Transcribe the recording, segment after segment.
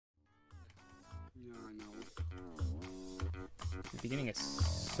Yeah, I know. The beginning is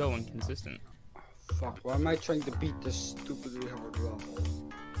so inconsistent. Fuck, why am I trying to beat this stupidly hard level?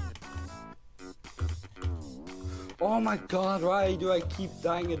 Oh my god, why do I keep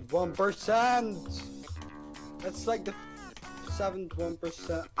dying at 1%? That's like the 7th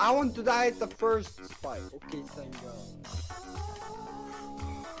 1%. I want to die at the first spike. Okay, thank god.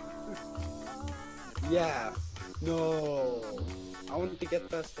 Yeah, no. I want to get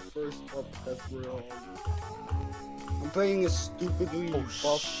past the first part, that's real. I'm playing a stupidly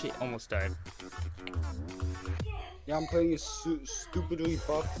buff. Shit, almost died. Yeah, I'm playing a stupidly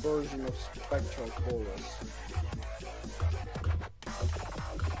buff version of Spectral Chorus.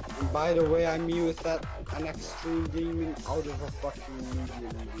 And by the way, I'm me with that an extreme demon out of a fucking medium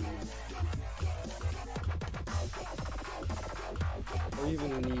demon. Or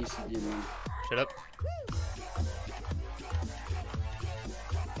even an easy demon. Shut up.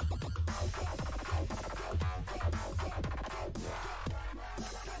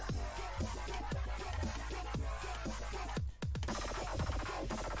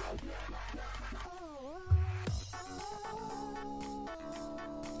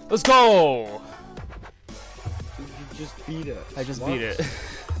 Let's go! You just beat it. I just beat it.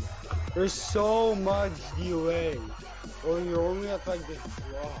 There's so much delay. Or you're only at like the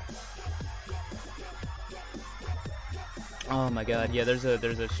drop. Oh my god, yeah, there's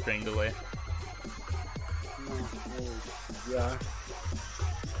a string delay. Yeah.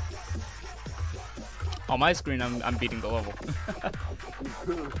 On my screen, I'm beating the level.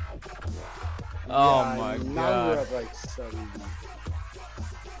 Oh my now god. we're at like 70.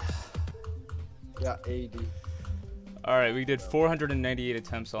 Yeah, 80. Alright, we did 498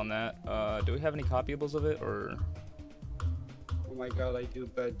 attempts on that. Do we have any copyables of it, or? Oh my god, I do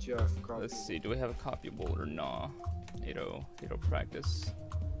bet you have copied. Let's see, do we have a copyable or nah? 80 practice.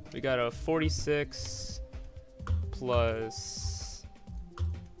 We got a 46 plus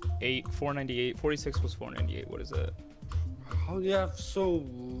 8, 498. 46 plus 498, what is that? How do you have so...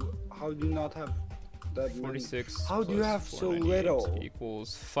 How do you not have that 46 many? How do you have so little?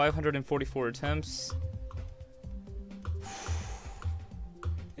 Equals 544 attempts.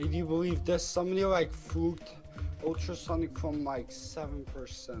 Hey, do you believe this? Somebody like fluked ultrasonic from like 7%.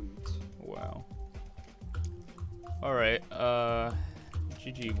 Wow. Alright,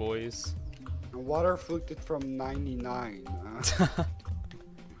 GG boys. And water fluked it from 99.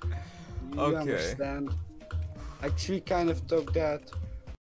 You Okay. understand? I actually kind of took that